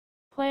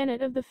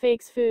planet of the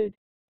fakes food.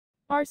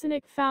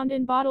 Arsenic found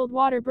in bottled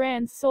water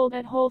brands sold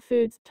at Whole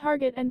Foods,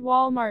 Target and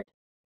Walmart.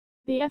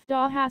 The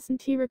FDA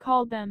hasn't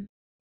recalled them.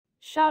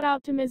 Shout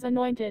out to Ms.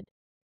 Anointed.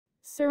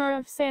 Surah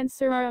of Sans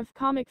Surah of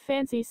Comic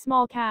Fancy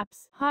Small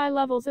Caps. High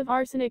levels of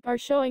arsenic are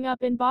showing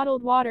up in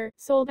bottled water,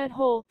 sold at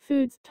Whole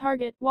Foods,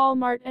 Target,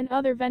 Walmart and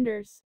other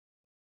vendors.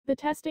 The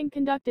testing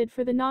conducted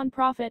for the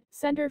non-profit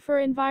Center for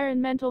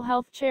Environmental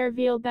Health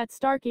revealed that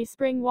Starkey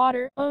Spring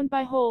Water, owned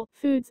by Whole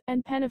Foods,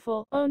 and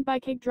Pennyful, owned by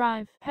Kick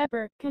Drive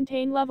Pepper,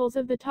 contain levels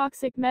of the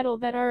toxic metal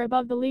that are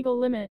above the legal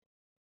limit.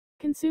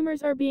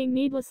 Consumers are being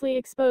needlessly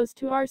exposed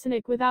to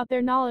arsenic without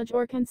their knowledge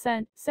or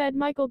consent, said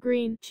Michael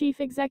Green,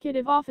 Chief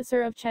Executive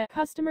Officer of CHE.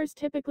 Customers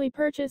typically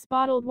purchase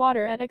bottled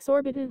water at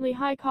exorbitantly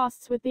high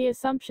costs with the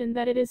assumption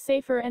that it is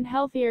safer and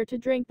healthier to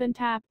drink than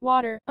tap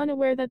water,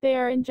 unaware that they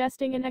are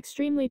ingesting an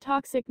extremely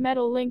toxic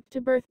metal linked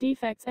to birth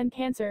defects and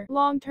cancer.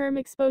 Long-term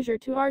exposure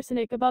to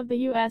arsenic above the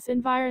U.S.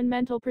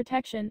 Environmental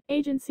Protection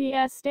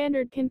Agency's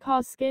standard can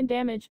cause skin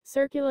damage,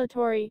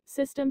 circulatory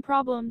system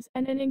problems,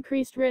 and an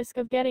increased risk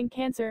of getting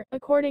cancer,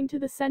 according to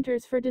the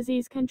Centers for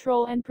Disease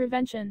Control and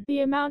Prevention.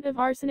 The amount of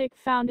arsenic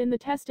found in the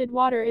tested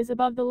water is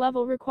above the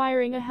level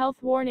requiring a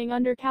health warning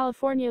under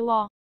California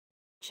law.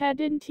 CHE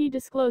didn't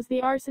disclose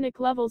the arsenic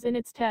levels in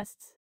its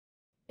tests.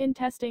 In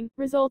testing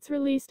results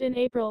released in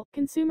April,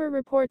 Consumer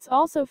Reports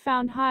also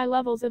found high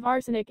levels of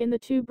arsenic in the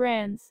two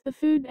brands. The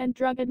Food and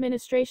Drug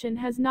Administration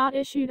has not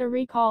issued a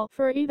recall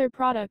for either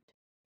product.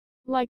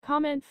 Like,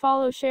 comment,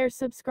 follow, share,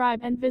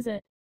 subscribe, and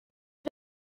visit